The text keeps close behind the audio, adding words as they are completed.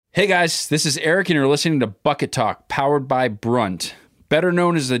Hey guys, this is Eric and you're listening to Bucket Talk, powered by Brunt. Better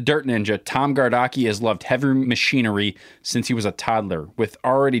known as the Dirt Ninja, Tom Gardocki has loved heavy machinery since he was a toddler. With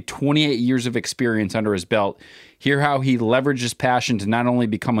already 28 years of experience under his belt, hear how he leveraged his passion to not only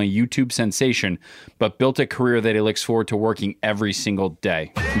become a YouTube sensation, but built a career that he looks forward to working every single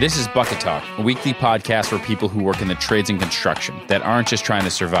day. This is Bucket Talk, a weekly podcast for people who work in the trades and construction that aren't just trying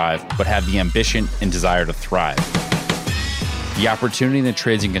to survive, but have the ambition and desire to thrive. The opportunity in the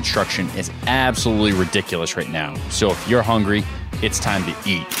trades and construction is absolutely ridiculous right now. So if you're hungry, it's time to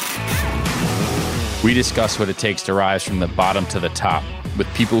eat. We discuss what it takes to rise from the bottom to the top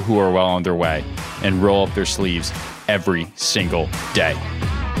with people who are well on their way and roll up their sleeves every single day.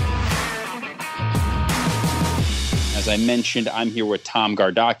 As I mentioned, I'm here with Tom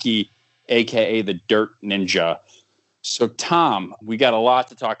Gardocki, aka the Dirt Ninja. So Tom, we got a lot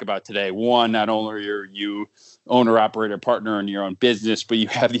to talk about today. One, not only are you owner, operator, partner in your own business, but you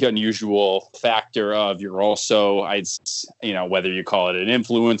have the unusual factor of you're also, whether you call it an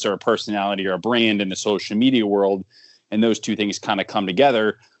influencer, a personality, or a brand in the social media world, and those two things kind of come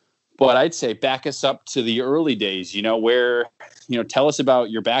together. But I'd say back us up to the early days, tell us about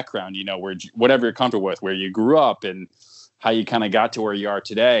your background, whatever you're comfortable with, where you grew up and how you kind of got to where you are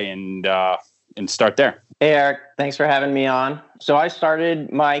today, and start there. Hey, Eric, thanks for having me on. So I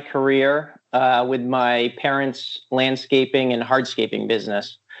started my career with my parents' landscaping and hardscaping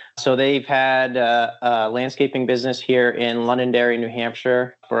business. So they've had a landscaping business here in Londonderry, New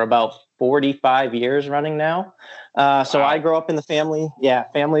Hampshire for about 45 years running now. So I grew up in the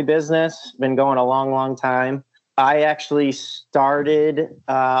family business, been going a long, long time. I actually started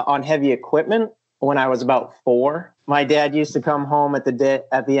on heavy equipment when I was about 4. My dad used to come home at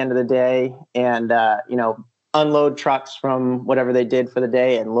the end of the day and, unload trucks from whatever they did for the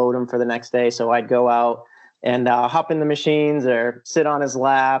day and load them for the next day. So I'd go out and hop in the machines or sit on his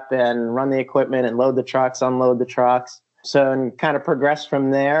lap and run the equipment and load the trucks, unload the trucks. So and kind of progressed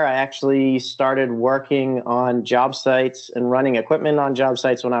from there. I actually started working on job sites and running equipment on job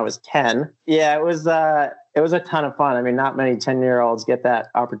sites when I was 10. Yeah, it was a ton of fun. I mean, not many 10-year-olds get that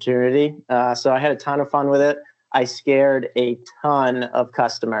opportunity. So I had a ton of fun with it. I scared a ton of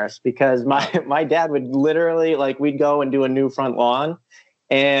customers because my dad would literally, we'd go and do a new front lawn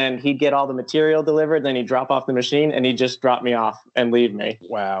and he'd get all the material delivered. Then he'd drop off the machine and he'd just drop me off and leave me.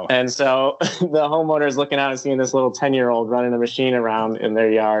 Wow. And so the homeowner's looking out and seeing this little 10-year-old running a machine around in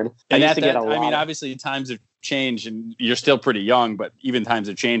their yard. And obviously times have changed and you're still pretty young, but even times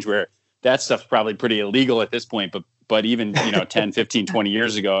have changed where that stuff's probably pretty illegal at this point, but even, 10, 15, 20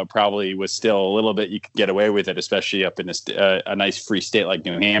 years ago, it probably was still a little bit, you could get away with it, especially up in a nice free state like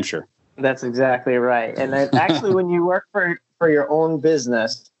New Hampshire. That's exactly right. And actually, when you work for your own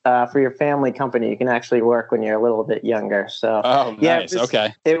business, for your family company, you can actually work when you're a little bit younger. So, nice.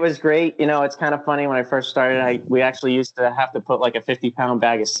 Okay. It was great. It's kind of funny when I first started, we actually used to have to put like a 50-pound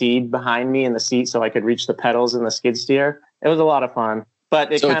bag of seed behind me in the seat so I could reach the pedals in the skid steer. It was a lot of fun.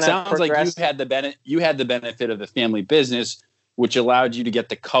 But it sounds progressed. Like you had the benefit of the family business, which allowed you to get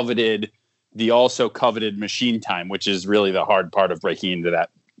the also coveted machine time, which is really the hard part of breaking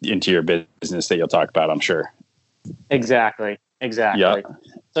into your business that you'll talk about, I'm sure. Exactly. Yep.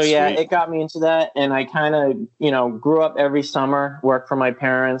 So yeah, Sweet. It got me into that, and I kind of, grew up every summer, worked for my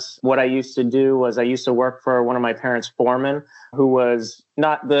parents. What I used to do was I used to work for one of my parents' foremen, who was he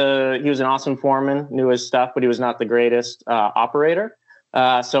was an awesome foreman, knew his stuff, but he was not the greatest operator.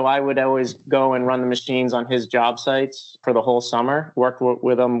 So I would always go and run the machines on his job sites for the whole summer, worked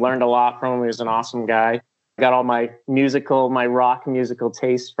with him, learned a lot from him. He was an awesome guy. Got all my rock musical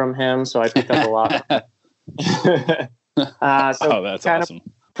taste from him. So I picked up a lot. That's awesome.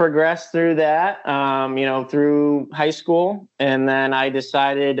 Progressed through that, through high school. And then I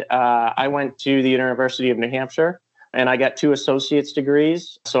decided I went to the University of New Hampshire and I got 2 associate's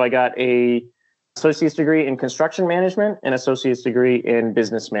degrees. So I got a associate's degree in construction management and associate's degree in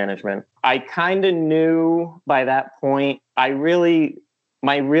business management. I kind of knew by that point, my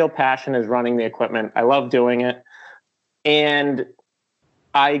real passion is running the equipment. I love doing it. And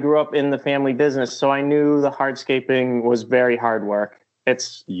I grew up in the family business, so I knew the hardscaping was very hard work.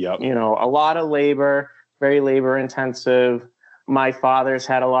 It's, a lot of labor, very labor intensive. My father's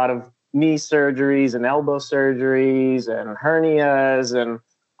had a lot of knee surgeries and elbow surgeries and hernias and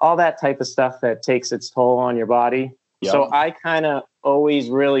all that type of stuff that takes its toll on your body. Yep. So I kind of always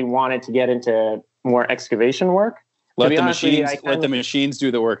really wanted to get into more excavation work. Let the machines do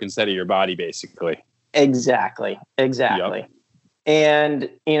the work instead of your body, basically. Exactly. Yep.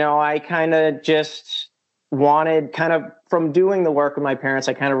 And, I kind of just wanted from doing the work with my parents,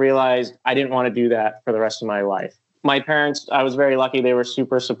 I kind of realized I didn't want to do that for the rest of my life. my parents, I was very lucky. They were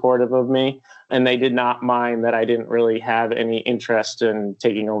super supportive of me, and they did not mind that I didn't really have any interest in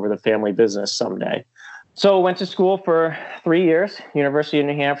taking over the family business someday. So went to school for 3 years, University of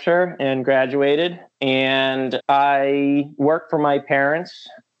New Hampshire, and graduated. And I worked for my parents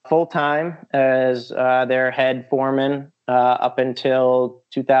full time as their head foreman up until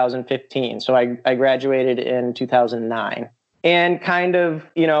 2015. So I graduated in 2009 and kind of,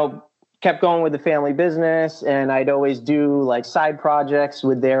 kept going with the family business. And I'd always do like side projects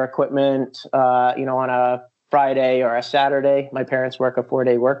with their equipment, on a Friday or a Saturday. My parents work a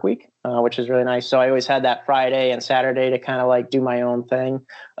 4-day work week, which is really nice. So I always had that Friday and Saturday to kind of like do my own thing.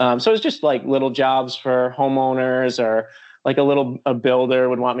 So it's just like little jobs for homeowners, or like a builder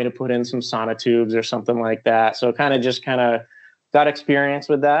would want me to put in some sonotubes or something like that. So kind of got experience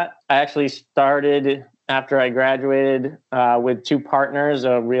with that. I actually started after I graduated with 2 partners,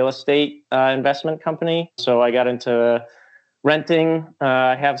 a real estate investment company. So I got into renting.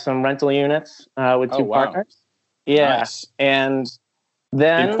 I have some rental units with 2 partners. Yeah. Nice. And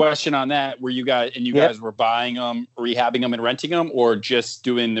then in question on that, were you guys, and you guys were buying them, rehabbing them and renting them, or just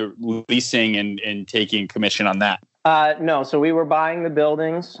doing the leasing and taking commission on that? No. So we were buying the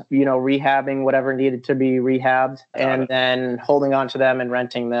buildings, rehabbing whatever needed to be rehabbed, and then holding on to them and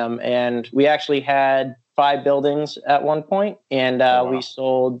renting them. And we actually had 5 buildings at one point, and we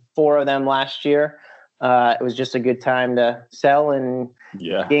sold 4 of them last year. It was just a good time to sell and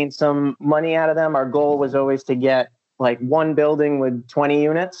gain some money out of them. Our goal was always to get like 1 building with 20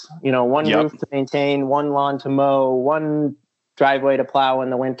 units, 1 roof to maintain, 1 lawn to mow, 1 driveway to plow in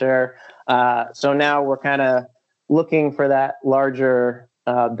the winter. So now we're kind of looking for that larger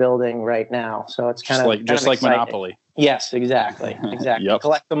building right now. So it's kind of just like Monopoly. Yes, exactly.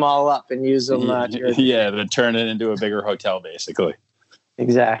 Collect them all up and use them. To turn it into a bigger hotel, basically.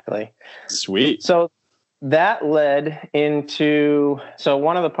 Exactly. Sweet. So that led into,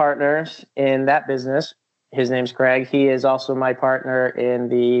 one of the partners in that business, his name's Craig. He is also my partner in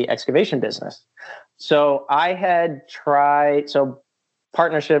the excavation business. So I had tried,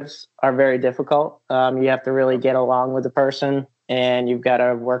 partnerships are very difficult. You have to really get along with the person, and you've got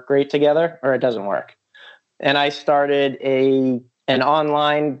to work great together or it doesn't work. And I started an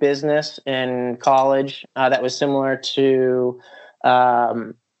online business in college that was similar to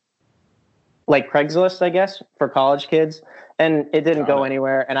like Craigslist, I guess, for college kids. And it didn't go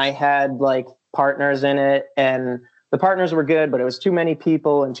anywhere. And I had like partners in it, and the partners were good, but it was too many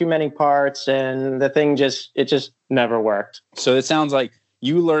people and too many parts. And the thing just never worked. So it sounds like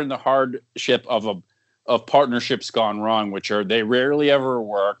you learned the hardship of partnerships gone wrong, which are, they rarely ever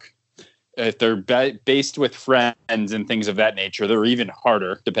work. If they're based with friends and things of that nature, they're even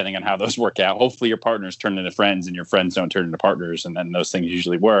harder depending on how those work out. Hopefully your partners turn into friends and your friends don't turn into partners, and then those things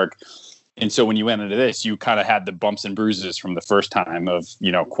usually work. And so when you went into this, you kind of had the bumps and bruises from the first time of,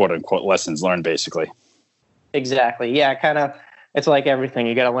 quote unquote, lessons learned, basically. Exactly. Yeah. It's like everything.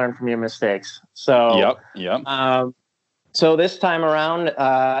 You got to learn from your mistakes. So, Yep. So this time around,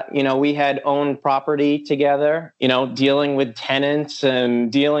 we had owned property together, dealing with tenants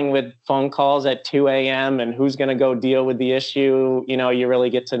and dealing with phone calls at 2 a.m. and who's going to go deal with the issue. You really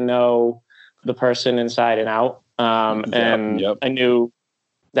get to know the person inside and out. I knew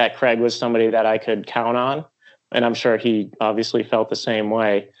that Craig was somebody that I could count on, and I'm sure he obviously felt the same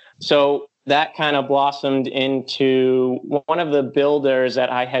way. So that kind of blossomed into one of the builders that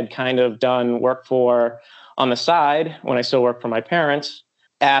I had kind of done work for on the side when I still worked for my parents,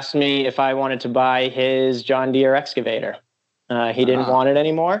 asked me if I wanted to buy his John Deere excavator. He didn't want it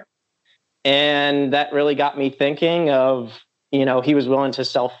anymore. And that really got me thinking of, he was willing to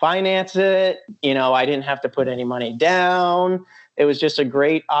self-finance it. I didn't have to put any money down. It was just a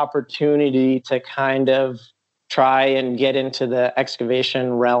great opportunity to kind of try and get into the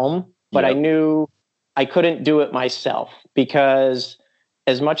excavation realm. But I knew I couldn't do it myself, because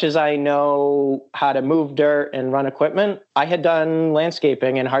as much as I know how to move dirt and run equipment, I had done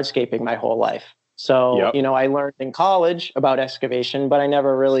landscaping and hardscaping my whole life. So, I learned in college about excavation, but I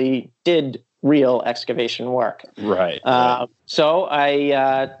never really did real excavation work. Right. So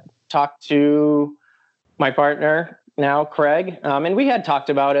I talked to my partner now, Craig, and we had talked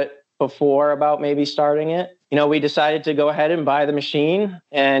about it before, about maybe starting it. We decided to go ahead and buy the machine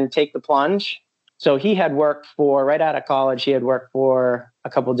and take the plunge. So he had worked right out of college, he had worked for a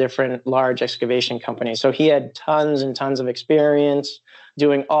couple different large excavation companies. So he had tons and tons of experience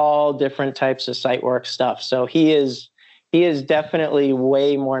doing all different types of site work stuff. So he is definitely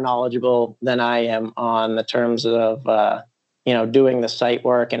way more knowledgeable than I am on the terms of, doing the site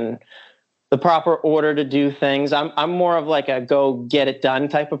work and the proper order to do things. I'm more of like a go get it done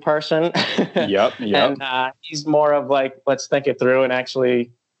type of person. Yep. And he's more of like, let's think it through and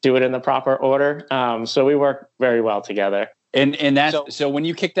actually do it in the proper order. So we work very well together. And that's so when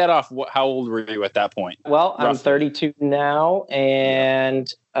you kicked that off, how old were you at that point? Well, roughly? I'm 32 now,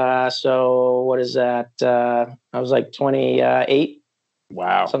 and so what is that? I was like 28.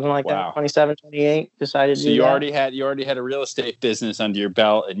 Wow. Something like that. 27, 28, decided to do that. So you already had a real estate business under your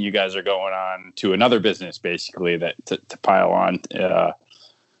belt, and you guys are going on to another business basically that to pile on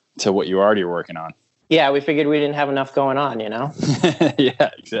to what you already were working on. Yeah, we figured we didn't have enough going on, you know?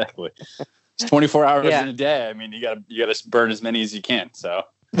 Yeah, exactly. It's 24 hours in a day. I mean, you gotta burn as many as you can. So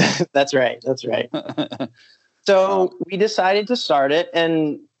That's right. So we decided to start it,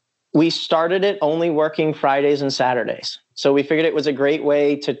 and we started it only working Fridays and Saturdays. So we figured it was a great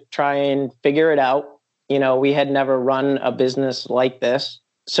way to try and figure it out. You know, we had never run a business like this.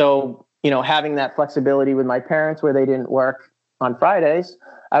 So, you know, having that flexibility with my parents where they didn't work on Fridays,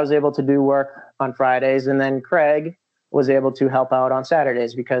 I was able to do work on Fridays. And then Craig was able to help out on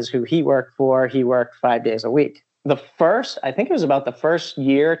Saturdays because who he worked for, he worked 5 days a week. I think it was about the first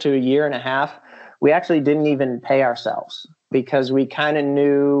year to a year and a half, we actually didn't even pay ourselves because we kind of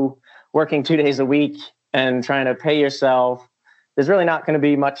knew working 2 days a week and trying to pay yourself, there's really not going to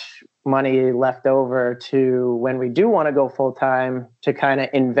be much money left over to when we do want to go full time to kind of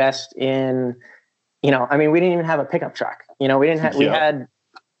invest in, you know, I mean, we didn't even have a pickup truck. You know, we had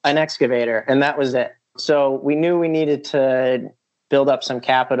an excavator and that was it. So we knew we needed to build up some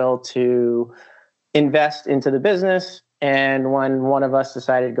capital to invest into the business. And when one of us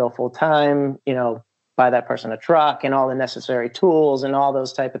decided to go full time, you know, buy that person a truck and all the necessary tools and all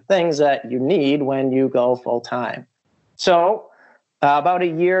those type of things that you need when you go full time. So about a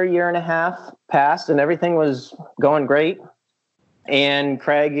year and a half passed and everything was going great. And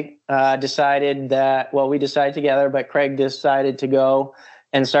Craig decided that, well, we decided together, but Craig decided to go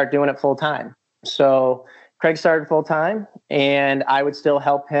and start doing it full time. So Craig started full time and I would still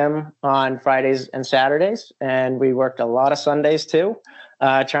help him on Fridays and Saturdays. And we worked a lot of Sundays too,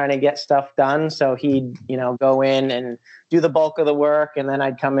 trying to get stuff done. So he'd, you know, go in and do the bulk of the work. And then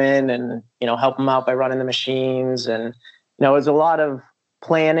I'd come in and, you know, help him out by running the machines. And, you know, it was a lot of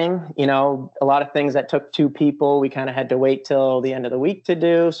planning, you know, a lot of things that took two people. We kind of had to wait till the end of the week to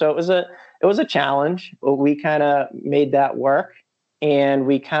do. So it was a challenge, but we kind of made that work. And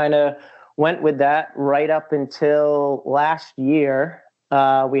we kind of went with that right up until last year.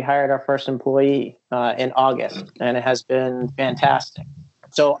 We hired our first employee in August, and it has been fantastic.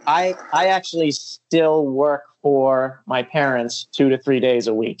 So I actually still work for my parents 2 to 3 days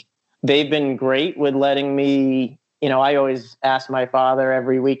a week. They've been great with letting me, you know, I always ask my father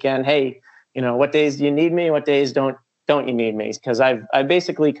every weekend, hey, you know, what days do you need me? What days don't you need me? Because I've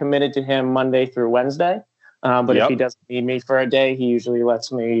basically committed to him Monday through Wednesday. But if he doesn't need me for a day, he usually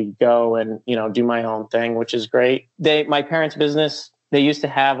lets me go and, you know, do my own thing, which is great. My parents' business, they used to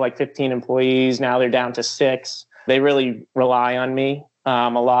have like 15 employees. Now they're down to 6. They really rely on me a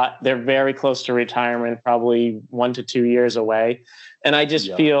lot. They're very close to retirement, probably 1 to 2 years away. And I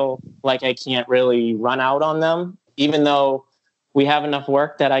just feel like I can't really run out on them, even though we have enough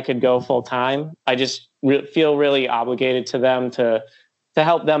work that I could go full time. I just feel really obligated to them to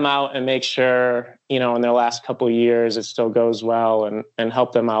help them out and make sure, you know, in their last couple of years, it still goes well and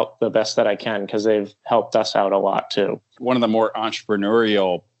help them out the best that I can because they've helped us out a lot too. One of the more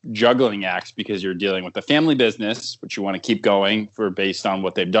entrepreneurial juggling acts because you're dealing with the family business, which you want to keep going based on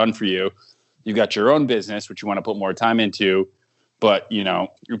what they've done for you. You've got your own business, which you want to put more time into, but, you know,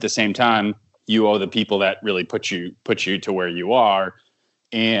 at the same time, you owe the people that really put you to where you are.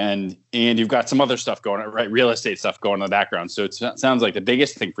 And you've got some other stuff going on, right? Real estate stuff going on in the background. So it sounds like the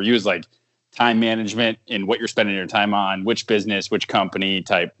biggest thing for you is like time management and what you're spending your time on, which business, which company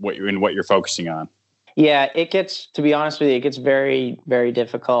type, what you're focusing on. Yeah, to be honest with you, it gets very, very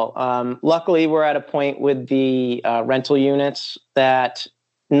difficult. Luckily, we're at a point with the rental units that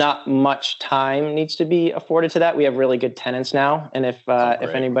not much time needs to be afforded to that. We have really good tenants now. And if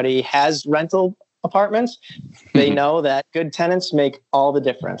anybody has rental apartments, they know that good tenants make all the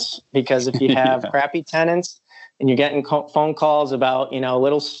difference, because if you have crappy tenants and you're getting phone calls about, you know,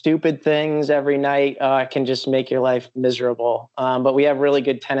 little stupid things every night, it can just make your life miserable. But we have really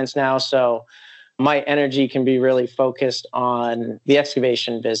good tenants now. So my energy can be really focused on the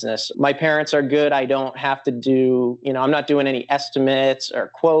excavation business. My parents are good. I don't have to do, I'm not doing any estimates or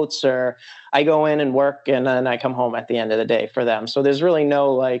quotes, or I go in and work and then I come home at the end of the day for them. So there's really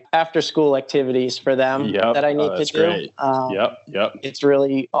no like after school activities for them that I need to do. Great. Yep. It's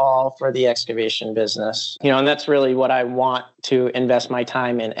really all for the excavation business, and that's really what I want to invest my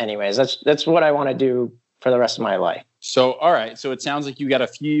time in anyways. That's what I want to do for the rest of my life. So, all right. So it sounds like you got a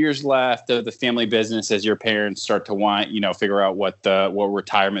few years left of the family business as your parents start to want, figure out what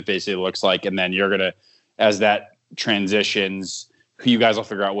retirement basically looks like. And then you're going to, as that transitions, you guys will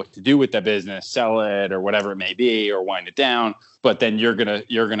figure out what to do with the business, sell it or whatever it may be, or wind it down. But then you're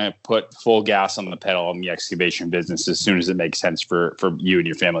gonna put full gas on the pedal on the excavation business as soon as it makes sense for you and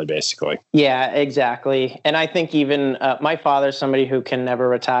your family, basically. Yeah, exactly. And I think even my father's somebody who can never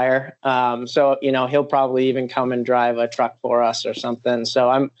retire. So he'll probably even come and drive a truck for us or something. So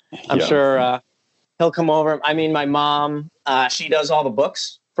I'm sure he'll come over. I mean, my mom, she does all the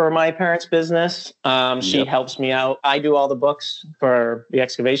books for my parents' business. She helps me out. I do all the books for the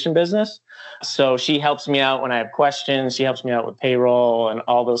excavation business. So she helps me out when I have questions. She helps me out with payroll and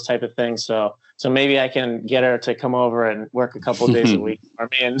all those type of things. So maybe I can get her to come over and work a couple of days a week for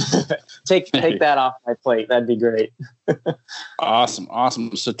me and take that off my plate. That'd be great.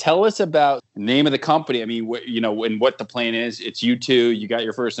 Awesome. So tell us about the name of the company. I mean, and what the plan is. It's you two. You got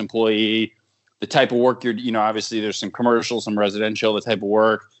your first employee. The type of work you're, obviously there's some commercial, some residential, the type of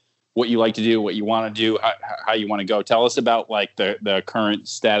work, what you like to do, what you want to do, how you want to go. Tell us about like the current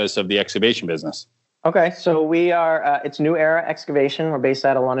status of the excavation business. Okay. So we are, it's New Era Excavation. We're based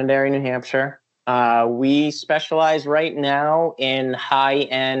out of Londonderry, New Hampshire. We specialize right now in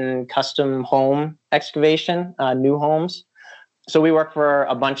high-end custom home excavation, new homes. So we work for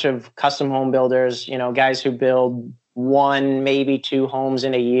a bunch of custom home builders, guys who build 1, maybe 2 homes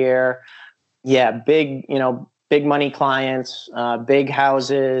in a year. Yeah, big money clients, big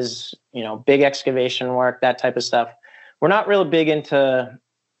houses, big excavation work, that type of stuff. We're not really big into,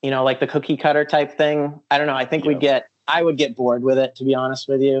 like the cookie cutter type thing. I don't know. I think I would get bored with it, to be honest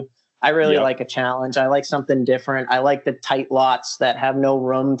with you. I really like a challenge. I like something different. I like the tight lots that have no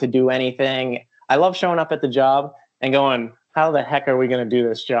room to do anything. I love showing up at the job and going, how the heck are we going to do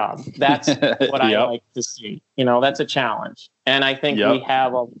this job? That's what I like to see. That's a challenge. And I think we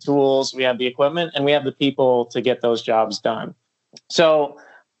have all the tools, we have the equipment, and we have the people to get those jobs done. So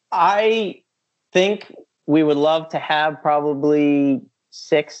I think we would love to have probably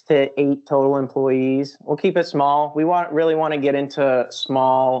 6 to 8 total employees. We'll keep it small. We really want to get into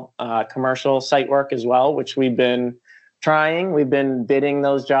small commercial site work as well, which we've been trying. We've been bidding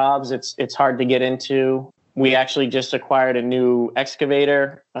those jobs. It's hard to get into. We actually just acquired a new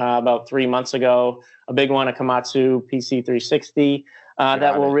excavator about 3 months ago, a big one, a Komatsu PC360,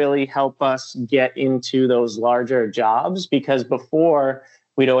 that will really help us get into those larger jobs, because before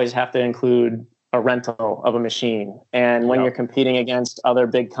we'd always have to include a rental of a machine. And when you're competing against other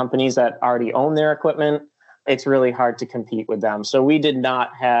big companies that already own their equipment, it's really hard to compete with them. So we did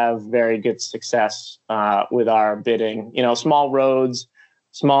not have very good success with our bidding. Small roads,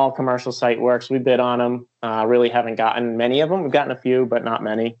 small commercial site works, we bid on them. Really haven't gotten many of them. We've gotten a few, but not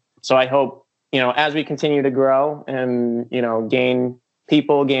many. So I hope, as we continue to grow and, gain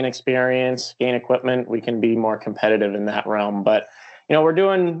people, gain experience, gain equipment, we can be more competitive in that realm. But, we're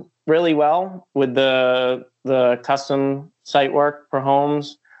doing really well with the custom site work for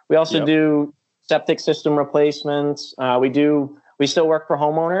homes. We also do septic system replacements. We still work for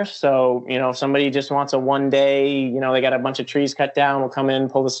homeowners. So, if somebody just wants a one day, they got a bunch of trees cut down, we'll come in,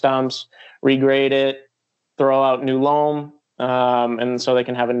 pull the stumps, regrade it, throw out new loam, and so they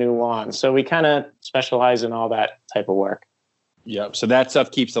can have a new lawn. So we kind of specialize in all that type of work. Yep. So that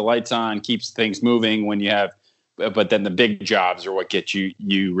stuff keeps the lights on, keeps things moving when you have, but then the big jobs are what get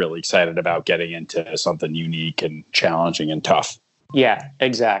you really excited about getting into something unique and challenging and tough. Yeah,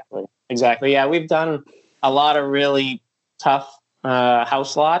 exactly. Yeah, we've done a lot of really tough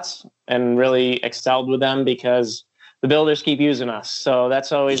house lots and really excelled with them because the builders keep using us. So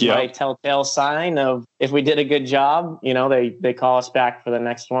that's always my telltale sign of if we did a good job, they call us back for the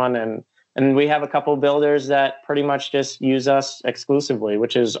next one. And we have a couple of builders that pretty much just use us exclusively,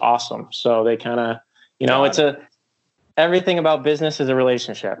 which is awesome. So they kind of, everything about business is a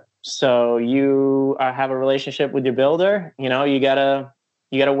relationship. So you have a relationship with your builder, you gotta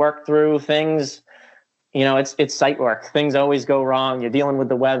work through things. It's site work. Things always go wrong. You're dealing with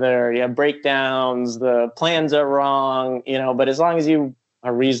the weather. You have breakdowns. The plans are wrong. But as long as you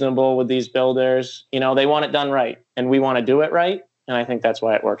are reasonable with these builders, they want it done right, and we want to do it right. And I think that's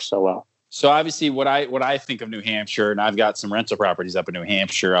why it works so well. So obviously what I think of New Hampshire, and I've got some rental properties up in New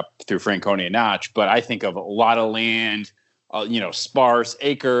Hampshire up through Franconia Notch, but I think of a lot of land, sparse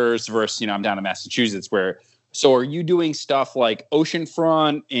acres versus, I'm down in Massachusetts so are you doing stuff like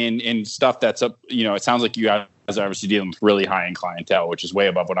oceanfront and stuff that's up, it sounds like you guys are obviously dealing with really high-end clientele, which is way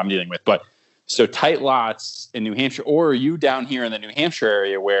above what I'm dealing with. But so tight lots in New Hampshire, or are you down here in the New Hampshire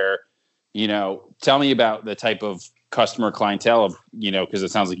area where, tell me about the type of customer clientele of, because it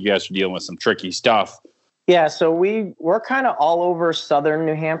sounds like you guys are dealing with some tricky stuff. Yeah, so we're kind of all over southern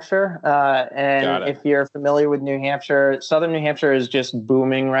New Hampshire. And if you're familiar with New Hampshire, southern New Hampshire is just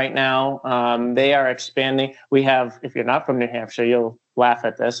booming right now. They are expanding. We have, if you're not from New Hampshire, you'll laugh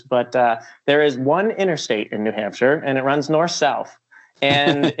at this, but there is one interstate in New Hampshire, and it runs north-south.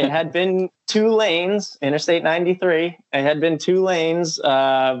 And it had been 2 lanes, Interstate 93. It had been 2 lanes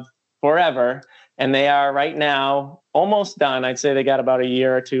forever. And they are right now almost done. I'd say they got about a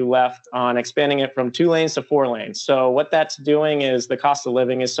year or 2 left on expanding it from 2 lanes to 4 lanes. So what that's doing is the cost of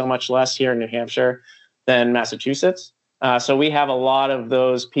living is so much less here in New Hampshire than Massachusetts. So we have a lot of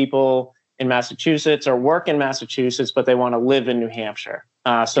those people in Massachusetts or work in Massachusetts, but they want to live in New Hampshire.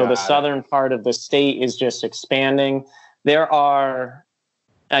 So the southern part of the state is just expanding. There are,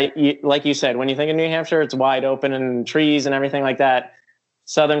 like you said, when you think of New Hampshire, it's wide open and trees and everything like that.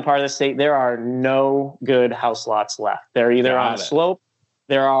 Southern part of the state, there are no good house lots left. They're either on a slope,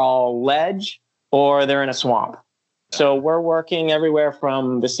 they're all ledge, or they're in a swamp. So we're working everywhere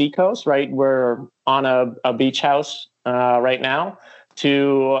from the seacoast, right? We're on a beach house right now,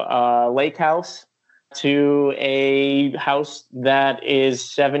 to a lake house, to a house that is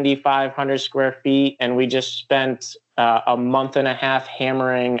 7,500 square feet. And we just spent a month and a half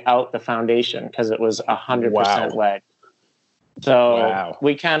hammering out the foundation because it was 100% ledge. So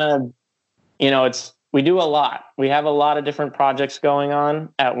we kind of, we do a lot. We have a lot of different projects going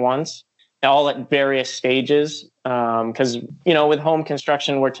on at once, all at various stages. Because, with home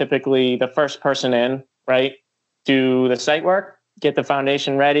construction, we're typically the first person in, right? Do the site work, get the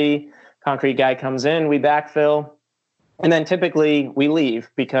foundation ready. Concrete guy comes in, we backfill. And then typically we leave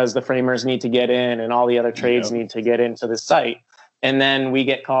because the framers need to get in and all the other trades need to get into the site. And then we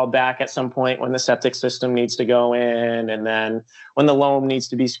get called back at some point when the septic system needs to go in, and then when the loam needs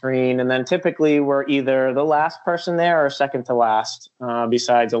to be screened. And then typically we're either the last person there or second to last,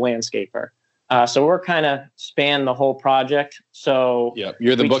 besides a landscaper. So we're kind of span the whole project. So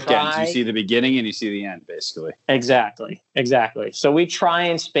you're the bookends. You see the beginning and you see the end, basically. Exactly. So we try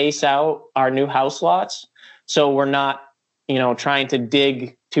and space out our new house lots, so we're not, trying to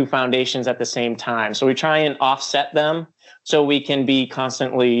dig 2 foundations at the same time. So we try and offset them so we can be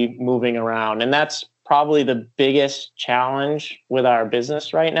constantly moving around. And that's probably the biggest challenge with our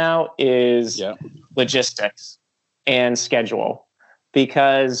business right now is logistics and schedule,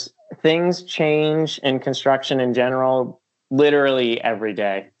 because things change in construction in general, literally every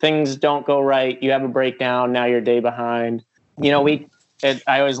day. Things don't go right. You have a breakdown. Now you're a day behind. I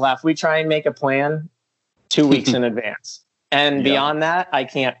always laugh. We try and make a plan 2 weeks in advance. And beyond that, I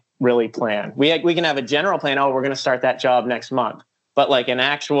can't really plan. We can have a general plan. Oh, we're going to start that job next month. But like an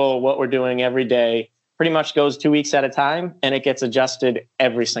actual, what we're doing every day pretty much goes 2 weeks at a time, and it gets adjusted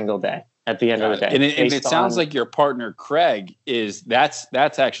every single day at the end of the day. And it sounds like your partner, Craig, that's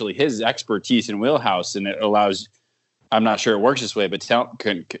actually his expertise in wheelhouse. And it allows, I'm not sure it works this way, but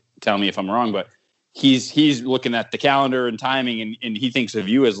tell me if I'm wrong, but he's looking at the calendar and timing, and he thinks of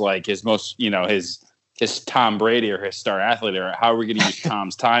you as like his most, his Tom Brady or his star athlete, or how are we going to use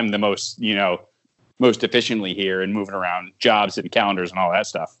Tom's time the most efficiently here and moving around jobs and calendars and all that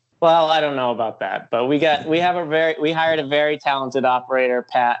stuff. Well, I don't know about that, but we hired a very talented operator,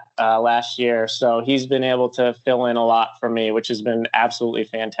 Pat, last year. So he's been able to fill in a lot for me, which has been absolutely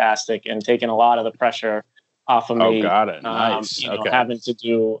fantastic and taken a lot of the pressure off of me. Oh, got it. Nice. Having to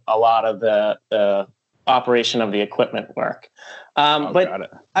do a lot of the operation of the equipment work.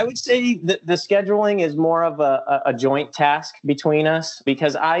 But I would say that the scheduling is more of a joint task between us,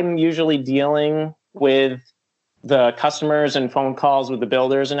 because I'm usually dealing with the customers and phone calls with the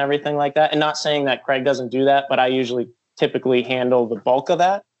builders and everything like that. And not saying that Craig doesn't do that, but I usually typically handle the bulk of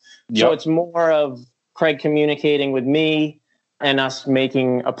that. So it's more of Craig communicating with me and us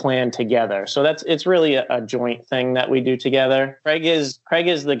making a plan together. So it's really a joint thing that we do together. Craig is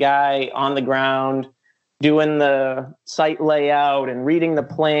the guy on the ground doing the site layout and reading the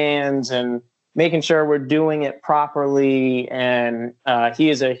plans and making sure we're doing it properly. And he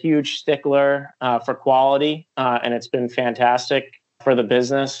is a huge stickler for quality, and it's been fantastic for the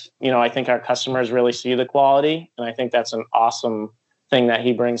business. I think our customers really see the quality, and I think that's an awesome thing that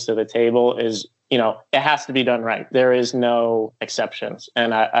he brings to the table, is it has to be done right. There is no exceptions.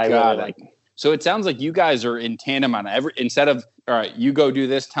 And I really like it. So it sounds like you guys are in tandem on instead of, all right, you go do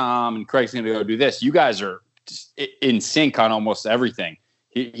this, Tom, and Craig's going to go do this. You guys are just in sync on almost everything.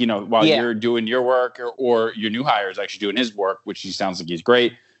 While you're doing your work or your new hire is actually doing his work, which he sounds like he's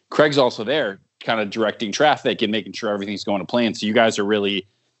great. Craig's also there kind of directing traffic and making sure everything's going to plan. So you guys are really,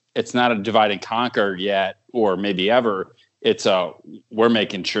 it's not a divide and conquer yet, or maybe ever. It's we're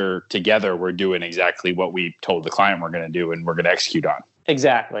making sure together we're doing exactly what we told the client we're going to do and we're going to execute on.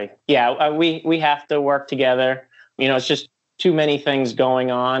 Exactly. Yeah. We have to work together. It's just too many things going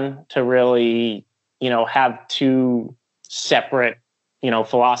on to really, have two separate,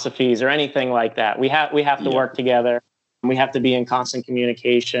 philosophies or anything like that. We have to work together. We have to be in constant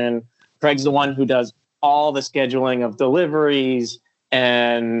communication. Craig's the one who does all the scheduling of deliveries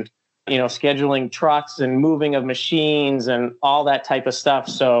and, scheduling trucks and moving of machines and all that type of stuff.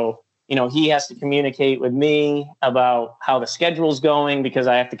 So, he has to communicate with me about how the schedule's going because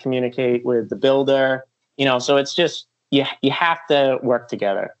I have to communicate with the builder, so it's just, you have to work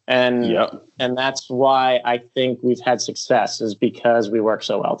together. And that's why I think we've had success is because we work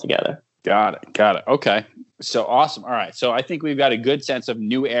so well together. Got it. Okay. So awesome. All right. So I think we've got a good sense of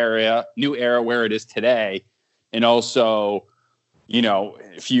new era where it is today. And also,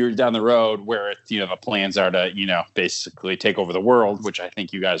 if you're down the road where the plans are to, basically take over the world, which I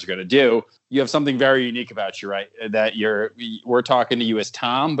think you guys are going to do, you have something very unique about you, right? That we're talking to you as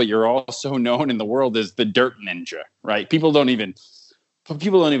Tom, but you're also known in the world as the Dirt Ninja, right? People don't even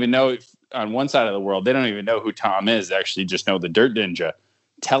know on one side of the world, they don't even know who Tom is. They actually just know the Dirt Ninja.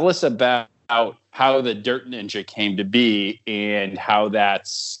 Tell us about how the Dirt Ninja came to be and how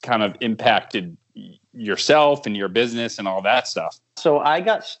that's kind of impacted yourself and your business and all that stuff. So I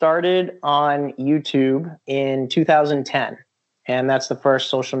got started on YouTube in 2010, and that's the first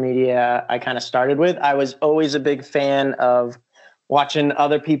social media I kind of started with. I was always a big fan of watching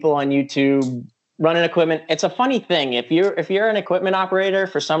other people on YouTube running equipment. It's a funny thing. If you're an equipment operator,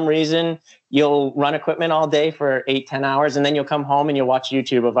 for some reason, you'll run equipment all day for 8-10 hours, and then you'll come home and you'll watch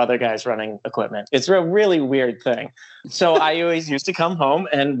YouTube of other guys running equipment. It's a really weird thing. So I always used to come home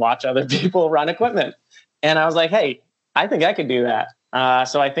and watch other people run equipment. And I was like, hey, I think I could do that.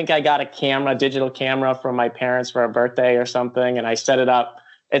 So I think I got a digital camera from my parents for a birthday or something, and I set it up.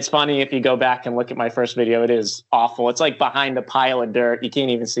 It's funny if you go back and look at my first video, it is awful. It's like behind a pile of dirt. You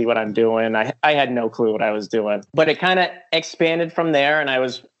can't even see what I'm doing. I had no clue what I was doing. But it kind of expanded from there, and I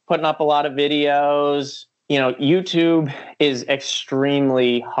was putting up a lot of videos. YouTube is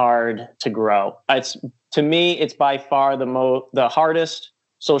extremely hard to grow. To me, it's by far the hardest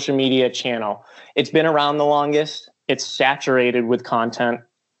social media channel. It's been around the longest. It's saturated with content.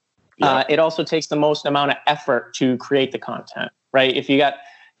 It also takes the most amount of effort to create the content, right? If you got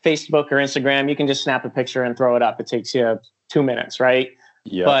Facebook or Instagram, you can just snap a picture and throw it up. It takes you 2 minutes, right?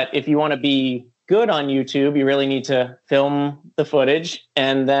 Yeah. But if you want to be good on YouTube, you really need to film the footage,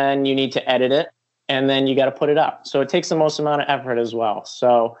 and then you need to edit it, and then you got to put it up. So it takes the most amount of effort as well.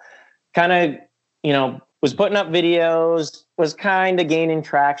 So kind of, was putting up videos, was kind of gaining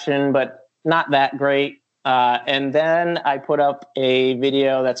traction, but not that great. And then I put up a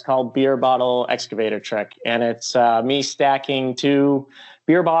video that's called Beer Bottle Excavator Trick. And it's me stacking 2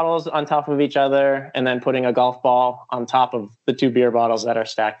 beer bottles on top of each other and then putting a golf ball on top of the 2 beer bottles that are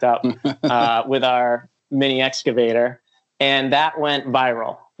stacked up with our mini excavator. And that went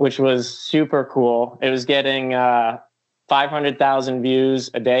viral, which was super cool. It was getting 500,000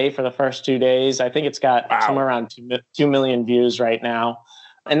 views a day for the first 2 days. I think it's got somewhere around 2 million views right now.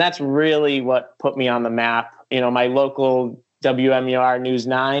 And that's really what put me on the map. My local WMUR News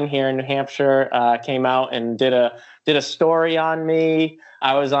 9 here in New Hampshire came out and did a story on me.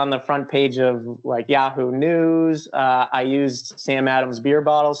 I was on the front page of like Yahoo News. I used Sam Adams beer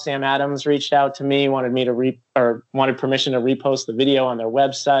bottles. Sam Adams reached out to me, wanted permission to repost the video on their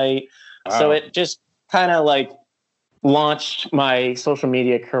website. Wow. So it just kind of like launched my social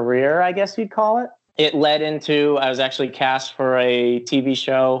media career, I guess you'd call it. It led into, I was actually cast for a TV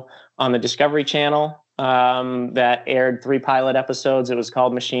show on the Discovery Channel that aired 3 pilot episodes. It was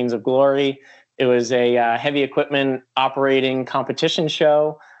called Machines of Glory. It was a heavy equipment operating competition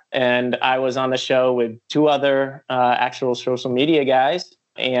show. And I was on the show with 2 other actual social media guys.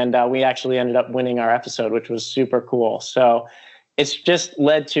 And we actually ended up winning our episode, which was super cool. So it's just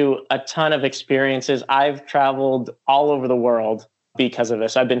led to a ton of experiences. I've traveled all over the world because of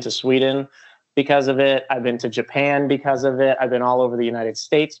this. I've been to Sweden because of it. I've been to Japan because of it. I've been all over the United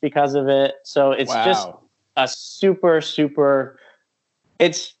States because of it. So it's just a super,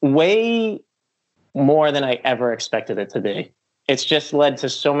 it's way more than I ever expected it to be. it's just led to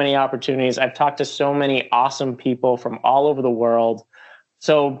so many opportunities. I've talked to so many awesome people from all over the world.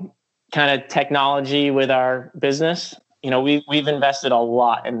 So kind of technology with our business, we've invested a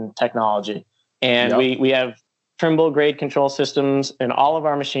lot in technology, and we have Trimble grade control systems in all of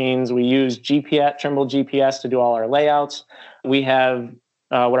our machines. We use GPS, Trimble GPS to do all our layouts. We have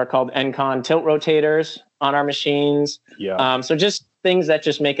what are called Encon tilt rotators on our machines. So just things that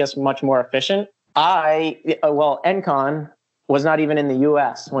just make us much more efficient. Encon was not even in the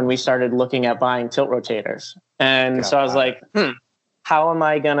US when we started looking at buying tilt rotators. And so I was like, how am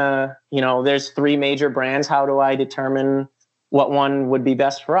I gonna, there's 3 major brands. How do I determine what one would be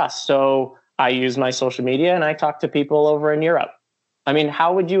best for us? So I use my social media and I talk to people over in Europe. I mean,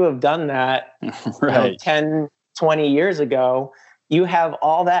 how would you have done that right. 10, 20 years ago? You have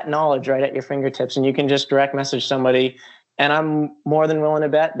all that knowledge right at your fingertips, and you can just direct message somebody. And I'm more than willing to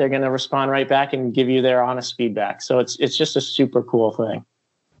bet they're going to respond right back and give you their honest feedback. So it's just a super cool thing.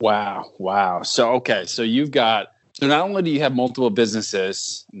 Wow. So not only do you have multiple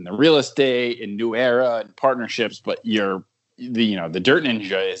businesses in the real estate and New Era and partnerships, but the Dirt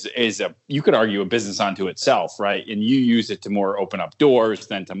Ninja is you could argue a business unto itself, right? And you use it to more open up doors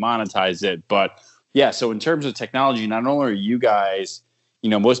than to monetize it. But yeah, so in terms of technology, not only are you guys,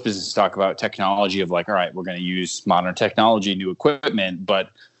 most businesses talk about technology of like, all right, we're going to use modern technology, new equipment,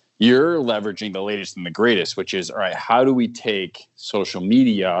 but you're leveraging the latest and the greatest, which is, all right, how do we take social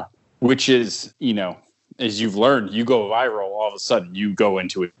media, which is, as you've learned, you go viral, all of a sudden you go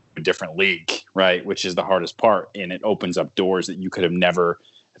into a different league, right? Which is the hardest part. And it opens up doors that you could have never,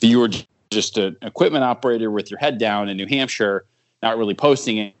 if you were just an equipment operator with your head down in New Hampshire, not really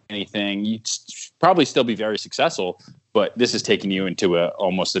posting anything, you'd probably still be very successful. But this is taking you into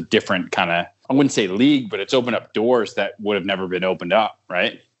almost a different kind of, I wouldn't say league, but it's opened up doors that would have never been opened up,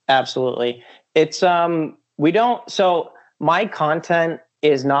 right? Absolutely. It's, so my content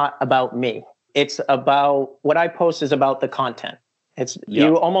is not about me. It's about, what I post is about the content.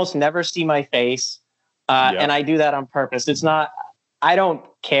 You almost never see my face. And I do that on purpose. It's not, I don't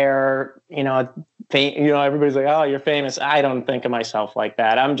care, everybody's like, oh, you're famous. I don't think of myself like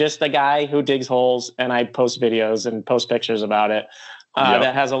that. I'm just a guy who digs holes, and I post videos and post pictures about it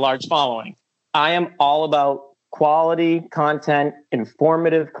that has a large following. I am all about quality content,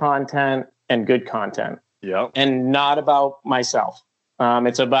 informative content, and good content. And not about myself.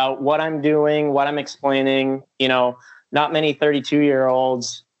 It's about what I'm doing, what I'm explaining. Not many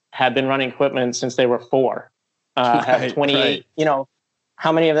 32-year-olds have been running equipment since they were 4. Have 28,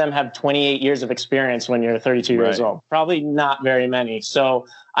 how many of them have 28 years of experience when you're 32 years old? Probably not very many. So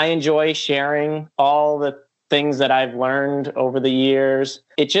I enjoy sharing all the things that I've learned over the years.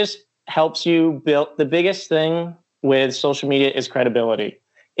 It just helps you build. The biggest thing with social media is credibility.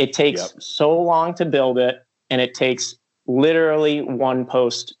 It takes so long to build it, and it takes literally one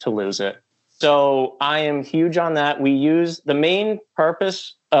post to lose it. So I am huge on that. We use the main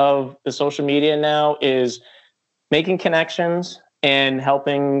purpose of the social media now is making connections and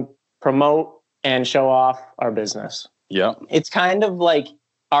helping promote and show off our business. It's kind of like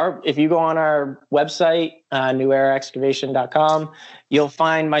if you go on our website, neweraexcavation.com, you'll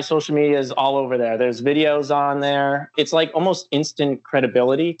find my social media is all over there. There's videos on there. It's like almost instant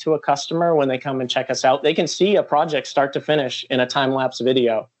credibility to a customer when they come and check us out. They can see a project start to finish in a time-lapse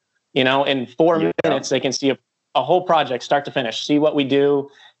video. In 4 minutes, they can see a whole project start to finish, see what we do.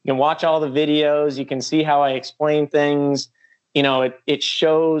 You can watch all the videos. You can see how I explain things. It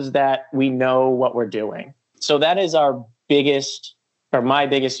shows that we know what we're doing. So that is my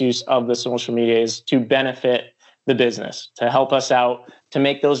biggest use of the social media, is to benefit the business, to help us out, to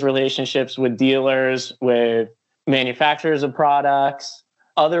make those relationships with dealers, with manufacturers of products,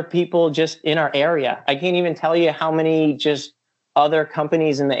 other people just in our area. I can't even tell you how many just other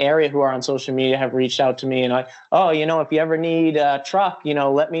companies in the area who are on social media have reached out to me and like, oh, if you ever need a truck,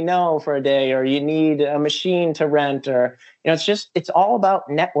 let me know for a day, or you need a machine to rent, or, it's all about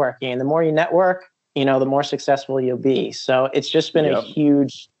networking. And the more you network, the more successful you'll be. So it's just been a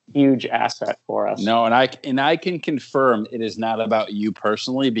huge, huge asset for us. No, and I can confirm it is not about you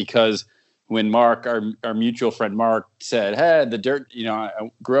personally, because when Mark, our mutual friend Mark, said, hey, the Dirt, I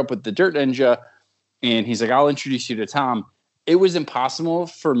grew up with the Dirt Ninja, and he's like, I'll introduce you to Tom. It was impossible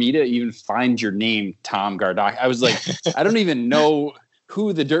for me to even find your name, Tom Gardocki. I was like, I don't even know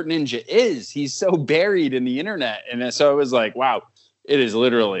who the Dirt Ninja is. He's so buried in the internet. And so it was like, wow, it is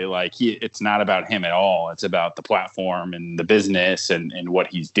literally like it's not about him at all. It's about the platform and the business and what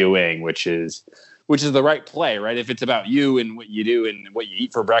he's doing, which is the right play, right? If it's about you and what you do and what you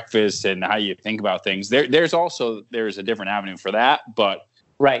eat for breakfast and how you think about things, there's a different avenue for that. But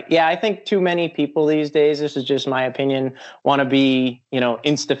Right. Yeah, I think too many people these days, this is just my opinion, want to be,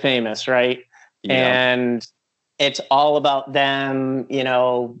 Insta famous, right? Yeah. And it's all about them,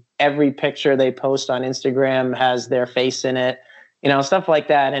 every picture they post on Instagram has their face in it, stuff like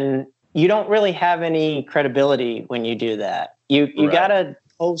that. And you don't really have any credibility when you do that. You Right. gotta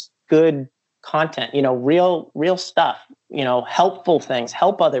post good content, real stuff, helpful things,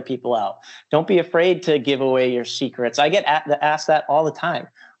 help other people out. Don't be afraid to give away your secrets. I get asked that all the time.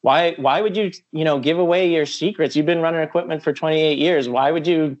 Why would you, give away your secrets? You've been running equipment for 28 years. Why would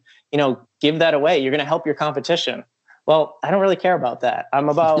you, give that away? You're going to help your competition. Well, I don't really care about that. I'm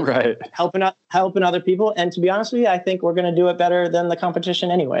about Right. helping other people. And to be honest with you, I think we're going to do it better than the competition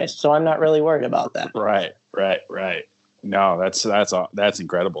anyways. So I'm not really worried about that. Right. No, that's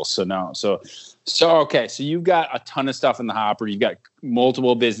incredible. So okay. So you've got a ton of stuff in the hopper. You've got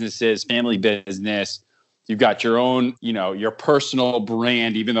multiple businesses, family business. You've got your own, your personal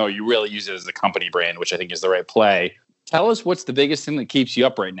brand, even though you really use it as a company brand, which I think is the right play. Tell us what's the biggest thing that keeps you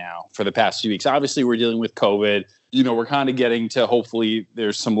up right now for the past few weeks. Obviously, we're dealing with COVID. We're kind of getting to, hopefully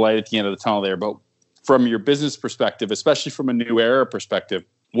there's some light at the end of the tunnel there. But from your business perspective, especially from a new era perspective,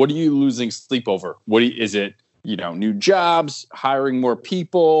 what are you losing sleep over? Is it, new jobs, hiring more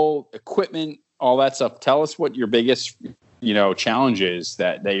people, equipment, all that stuff? Tell us what your biggest, challenge is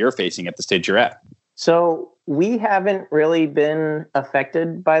that you're facing at the stage you're at. So we haven't really been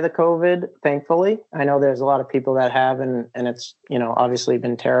affected by the COVID, thankfully. I know there's a lot of people that have, and it's, obviously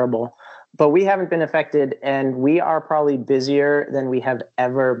been terrible. But we haven't been affected, and we are probably busier than we have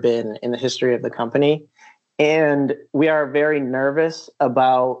ever been in the history of the company. And we are very nervous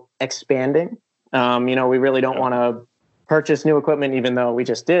about expanding. We really don't want to purchase new equipment, even though we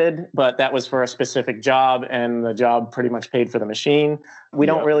just did, but that was for a specific job, and the job pretty much paid for the machine. We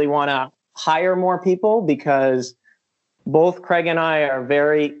don't really want to hire more people because both Craig and I are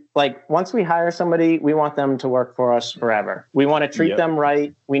very, once we hire somebody, we want them to work for us forever. We want to treat them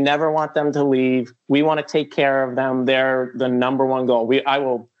right. We never want them to leave. We want to take care of them. They're the number one goal. I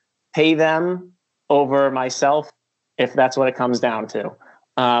will pay them over myself if that's what it comes down to.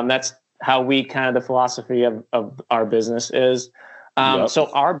 That's how we kind of the philosophy of our business is.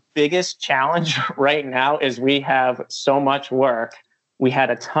 So our biggest challenge right now is we have so much work. We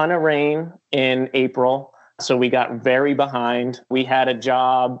had a ton of rain in April, so we got very behind. We had a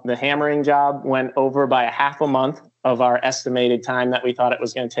job, the hammering job went over by a half a month of our estimated time that we thought it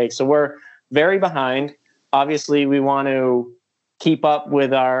was going to take. So we're very behind. Obviously, we want to keep up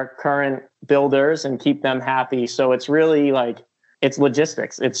with our current builders and keep them happy. So it's really it's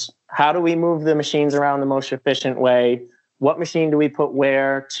logistics. It's how do we move the machines around the most efficient way? What machine do we put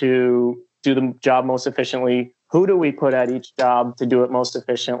where to do the job most efficiently? Who do we put at each job to do it most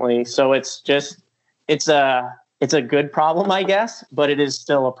efficiently? So it's a good problem, I guess, but it is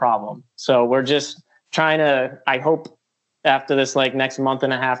still a problem. So we're just trying to, I hope after this next month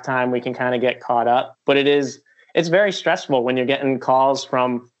and a half time, we can kind of get caught up. But it's very stressful when you're getting calls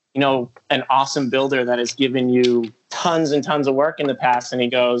from, an awesome builder that has given you tons and tons of work in the past. And he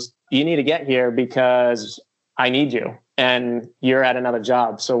goes, you need to get here because I need you and you're at another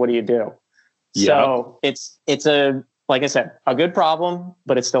job. So what do you do? Yep. So it's a, like I said, a good problem,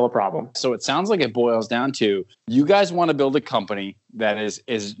 but it's still a problem. So it sounds like it boils down to you guys want to build a company that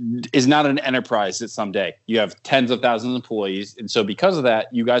is not an enterprise that someday you have tens of thousands of employees. And so because of that,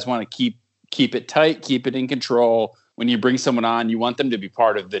 you guys want to keep it tight, keep it in control. When you bring someone on, you want them to be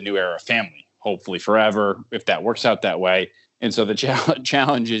part of the New Era family, hopefully forever, if that works out that way. And so the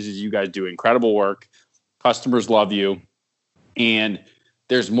challenge is you guys do incredible work. Customers love you. And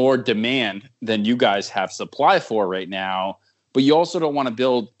there's more demand than you guys have supply for right now, but you also don't want to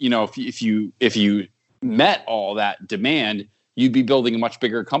build, if you met all that demand, you'd be building a much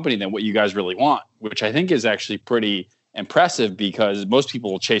bigger company than what you guys really want, which I think is actually pretty impressive because most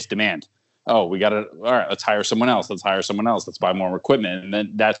people will chase demand. Oh, all right, let's hire someone else. Let's buy more equipment. And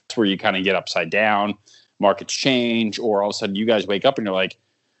then that's where you kind of get upside down, markets change, or all of a sudden you guys wake up and you're like,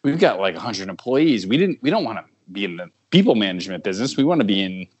 we've got 100 employees. We don't want to be in the people management business. We want to be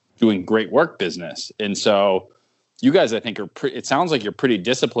in doing great work business. And so you guys, I think it sounds like you're pretty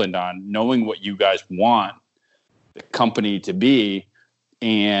disciplined on knowing what you guys want the company to be.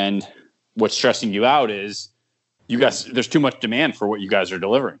 And what's stressing you out is you guys, there's too much demand for what you guys are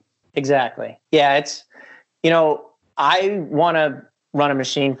delivering. Exactly. Yeah. It's, I want to run a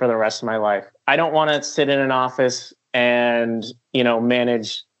machine for the rest of my life. I don't want to sit in an office and,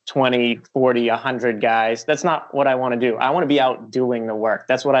 manage 20, 40, 100 guys. That's not what I want to do. I want to be out doing the work.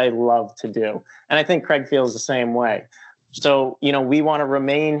 That's what I love to do. And I think Craig feels the same way. So, we want to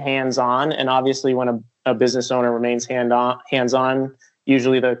remain hands-on. And obviously when a business owner remains hands-on,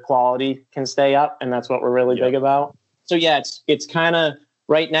 usually the quality can stay up, and that's what we're really big about. So yeah, it's kind of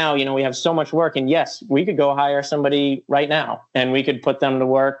right now, we have so much work, and yes, we could go hire somebody right now and we could put them to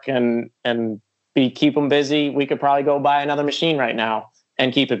work and keep them busy. We could probably go buy another machine right now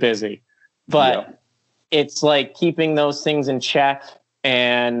and keep it busy. But it's like keeping those things in check,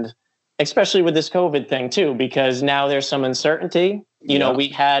 and especially with this COVID thing too, because now there's some uncertainty. We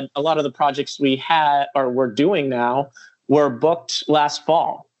had a lot of the projects we had or we're doing now were booked last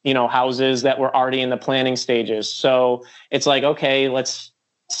fall, houses that were already in the planning stages. So it's like, okay, let's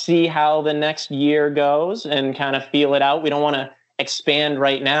see how the next year goes and kind of feel it out. We don't want to expand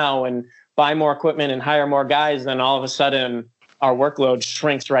right now and buy more equipment and hire more guys. Then all of a sudden our workload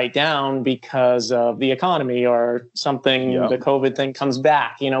shrinks right down because of the economy or something, the COVID thing comes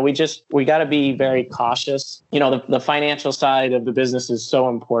back. We got to be very cautious. The financial side of the business is so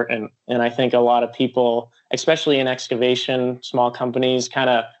important. And I think a lot of people, especially in excavation, small companies kind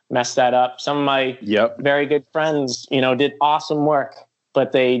of mess that up. Some of my very good friends, did awesome work,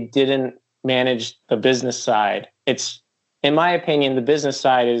 but they didn't manage the business side. It's, in my opinion, the business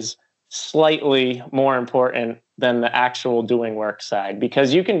side is slightly more important than the actual doing work side,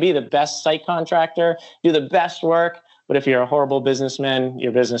 because you can be the best site contractor, do the best work, but if you're a horrible businessman,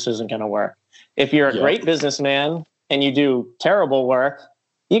 your business isn't going to work. If you're a great businessman and you do terrible work,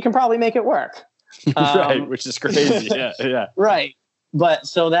 you can probably make it work. Right, which is crazy. Yeah. Right. But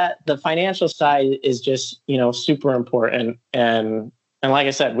so that the financial side is just, super important. And like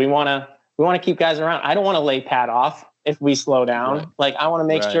I said, we want to keep guys around. I don't want to lay Pat off if we slow down. Right. Like I want to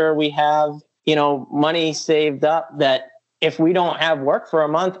make sure we have, money saved up that if we don't have work for a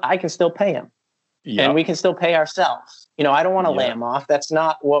month, I can still pay him and we can still pay ourselves. I don't want to lay him off. That's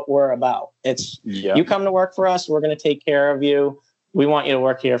not what we're about. It's you come to work for us. We're going to take care of you. We want you to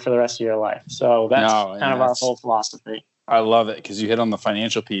work here for the rest of your life. So that's kind of our whole philosophy. I love it because you hit on the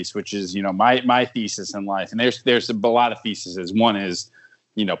financial piece, which is, my thesis in life. And there's a lot of theses. One is,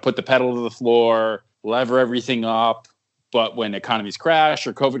 put the pedal to the floor, lever everything up. But when economies crash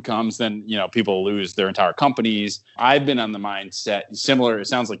or COVID comes, then, people lose their entire companies. I've been on the mindset similar. It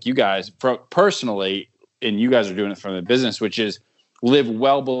sounds like you guys personally, and you guys are doing it from the business, which is live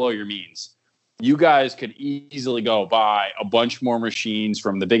well below your means. You guys could easily go buy a bunch more machines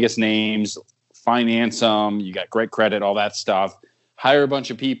from the biggest names, finance them. You got great credit, all that stuff, hire a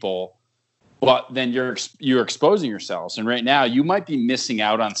bunch of people, but then you're exposing yourselves. And right now you might be missing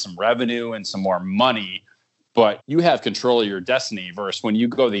out on some revenue and some more money, but you have control of your destiny versus when you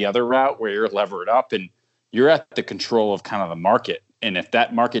go the other route where you're levered up and you're at the control of kind of the market. And if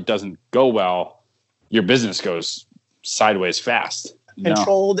that market doesn't go well, your business goes sideways fast.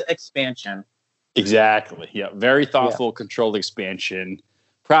 Controlled expansion. Exactly. Yeah. Very thoughtful, controlled expansion.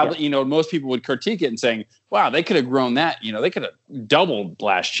 Probably, most people would critique it and saying, wow, they could have grown that, they could have doubled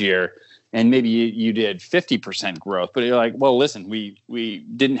last year. And maybe you did 50% growth, but you're like, well, listen, we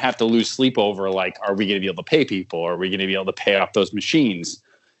didn't have to lose sleep over, like, are we going to be able to pay people? Or are we going to be able to pay off those machines?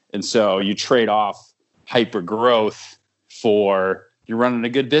 And so you trade off hyper growth for you're running a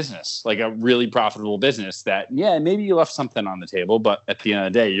good business, like a really profitable business that, maybe you left something on the table, but at the end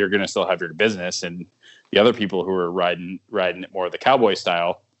of the day, you're going to still have your business. And the other people who are riding it more the cowboy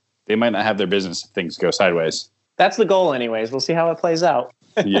style, they might not have their business if things go sideways. That's the goal anyways. We'll see how it plays out.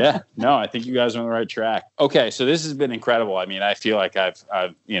 No, I think you guys are on the right track. Okay, so this has been incredible. I mean, I feel like I've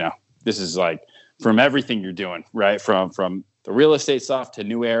this is like from everything you're doing, right? From the real estate stuff to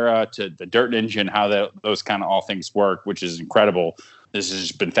New Era to the Dirt Ninja and how those kind of all things work, which is incredible. This has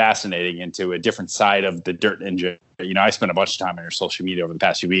just been fascinating into a different side of the Dirt Ninja. I spent a bunch of time on your social media over the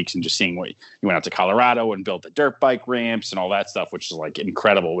past few weeks and just seeing what you went out to Colorado and built the dirt bike ramps and all that stuff, which is like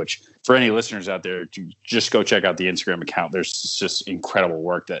incredible, which for any listeners out there, just go check out the Instagram account. There's just incredible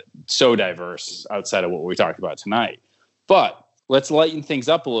work that's so diverse outside of what we talked about tonight. But let's lighten things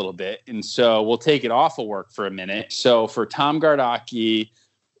up a little bit. And so we'll take it off of work for a minute. So for Tom Gardocki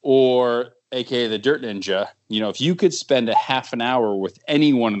or AKA the Dirt Ninja, if you could spend a half an hour with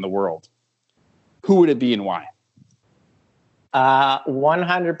anyone in the world, who would it be and why?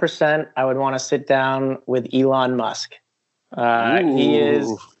 100%. I would want to sit down with Elon Musk. He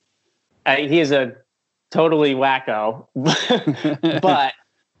is a totally wacko, but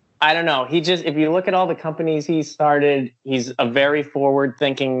I don't know. If you look at all the companies he started, he's a very forward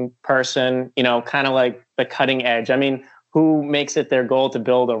thinking person, kind of like the cutting edge. I mean, who makes it their goal to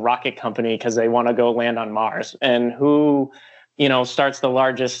build a rocket company because they want to go land on Mars, and who, starts the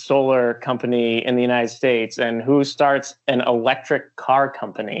largest solar company in the United States, and who starts an electric car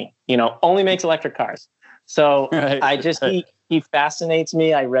company, only makes electric cars. So he fascinates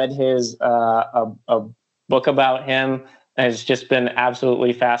me. I read his a book about him, And it's just been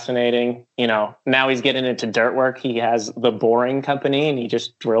absolutely fascinating. You know, now he's getting into dirt work. He has the boring company and he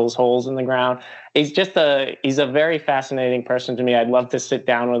just drills holes in the ground. He's a very fascinating person to me. I'd love to sit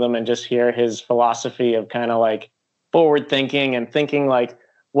down with him and just hear his philosophy of kind of like forward thinking and thinking like,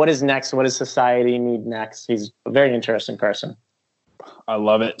 what is next? What does society need next? He's a very interesting person. I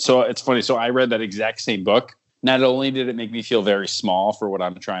love it. So it's funny. So I read that exact same book. Not only did it make me feel very small for what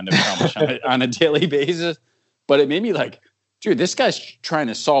I'm trying to accomplish on a daily basis, but it made me like, dude, this guy's trying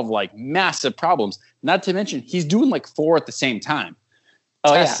to solve like massive problems. Not to mention, he's doing like 4 at the same time.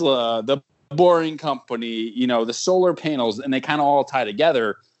 Oh, Tesla, the Boring Company, you know, the solar panels, and they kind of all tie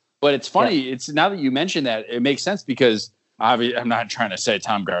together. But it's funny. It's now that you mention that, it makes sense because I'm not trying to say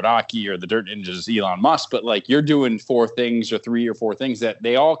Tom Gardocki or the Dirt Ninjas Elon Musk, but like you're doing 4 things or 3 or 4 things that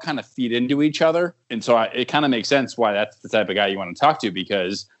they all kind of feed into each other. And so it kind of makes sense why that's the type of guy you want to talk to,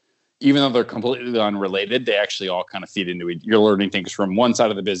 because even though they're completely unrelated, they actually all kind of feed into it. You're learning things from one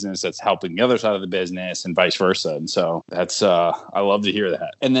side of the business that's helping the other side of the business and vice versa. And so that's, I love to hear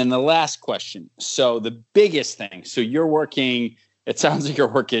that. And then the last question. So the biggest thing, so you're working, it sounds like you're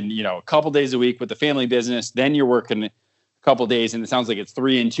working, you know, a couple days a week with the family business, then you're working a couple days, and it sounds like it's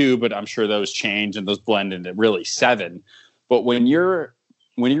 3 and 2, but I'm sure those change and those blend into really 7. But when you're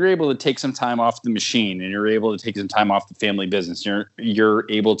able to take some time off the machine and you're able to take some time off the family business, you're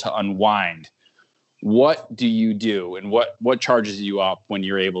able to unwind. What do you do, and what charges you up when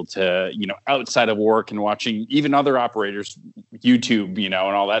you're able to, you know, outside of work and watching even other operators, YouTube, you know,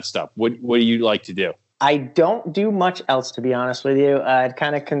 and all that stuff? What do you like to do? I don't do much else, to be honest with you. It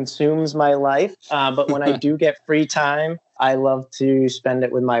kind of consumes my life. But when I do get free time, I love to spend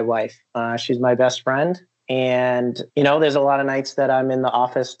it with my wife. She's my best friend. And, you know, there's a lot of nights that I'm in the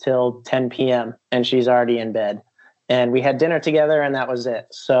office till 10 p.m. and she's already in bed. And we had dinner together and that was it.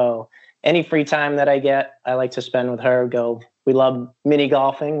 So any free time that I get, I like to spend with her. We love mini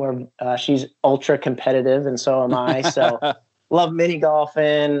golfing. She's ultra competitive and so am I. So love mini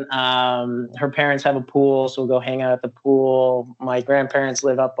golfing. Her parents have a pool, so we'll go hang out at the pool. My grandparents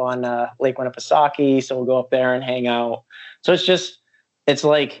live up on Lake Winnipesaukee, so we'll go up there and hang out. So it's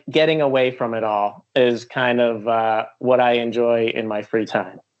like getting away from it all is kind of what I enjoy in my free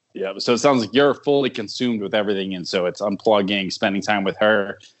time. Yeah. So it sounds like you're fully consumed with everything. And so it's unplugging, spending time with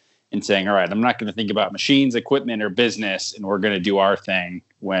her and saying, all right, I'm not going to think about machines, equipment, or business, and we're going to do our thing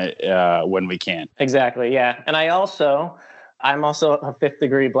when we can. Exactly. Yeah. And I'm also a 5th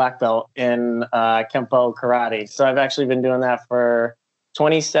degree black belt in Kempo karate. So I've actually been doing that for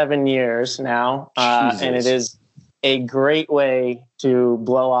 27 years now. And it is a great way to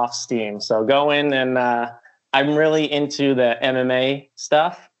blow off steam. So go in and I'm really into the MMA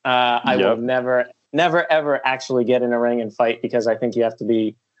stuff. I will never, ever actually get in a ring and fight because I think you have to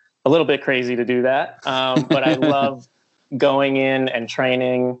be a little bit crazy to do that. But I love going in and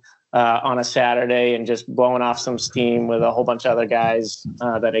training on a Saturday and just blowing off some steam with a whole bunch of other guys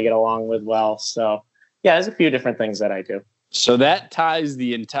that I get along with well. So yeah, there's a few different things that I do. So that ties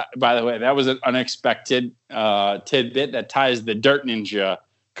the entire, by the way, that was an unexpected tidbit that ties the Dirt Ninja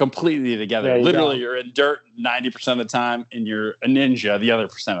completely together. Literally, you're in dirt 90% of the time and you're a ninja the other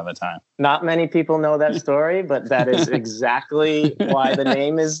 % of the time. Not many people know that story, but that is exactly why the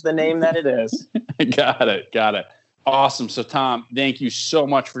name is the name that it is. Got it. Awesome. So Tom, thank you so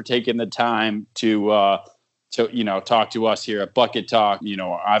much for taking the time to talk to us here at Bucket Talk. You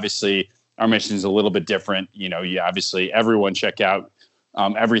know, obviously our mission is a little bit different. You know, obviously everyone check out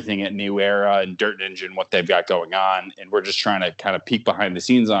everything at New Era and Dirt Ninja and what they've got going on. And we're just trying to kind of peek behind the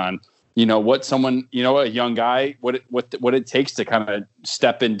scenes on, you know, what someone, you know, a young guy, what it takes to kind of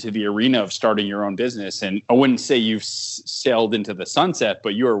step into the arena of starting your own business. And I wouldn't say you've sailed into the sunset,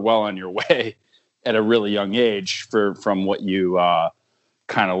 but you are well on your way at a really young age from what you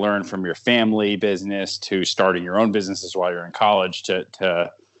kind of learned from your family business to starting your own businesses while you're in college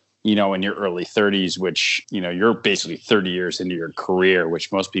to you know, in your early 30s, which, you know, you're basically 30 years into your career,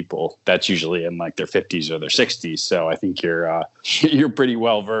 which most people, that's usually in like their 50s or their 60s. So I think you're pretty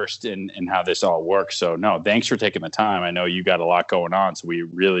well versed in how this all works. So no, thanks for taking the time. I know you got a lot going on, so we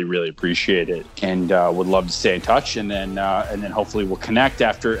really, really appreciate it, and would love to stay in touch. And then hopefully we'll connect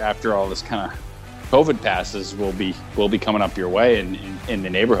after all this kind of COVID passes. We'll be coming up your way in the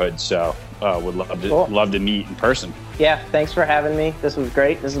neighborhood. So would love to meet in person. Yeah, thanks for having me. This was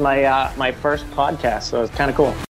great. This is my first podcast, so it's kind of cool.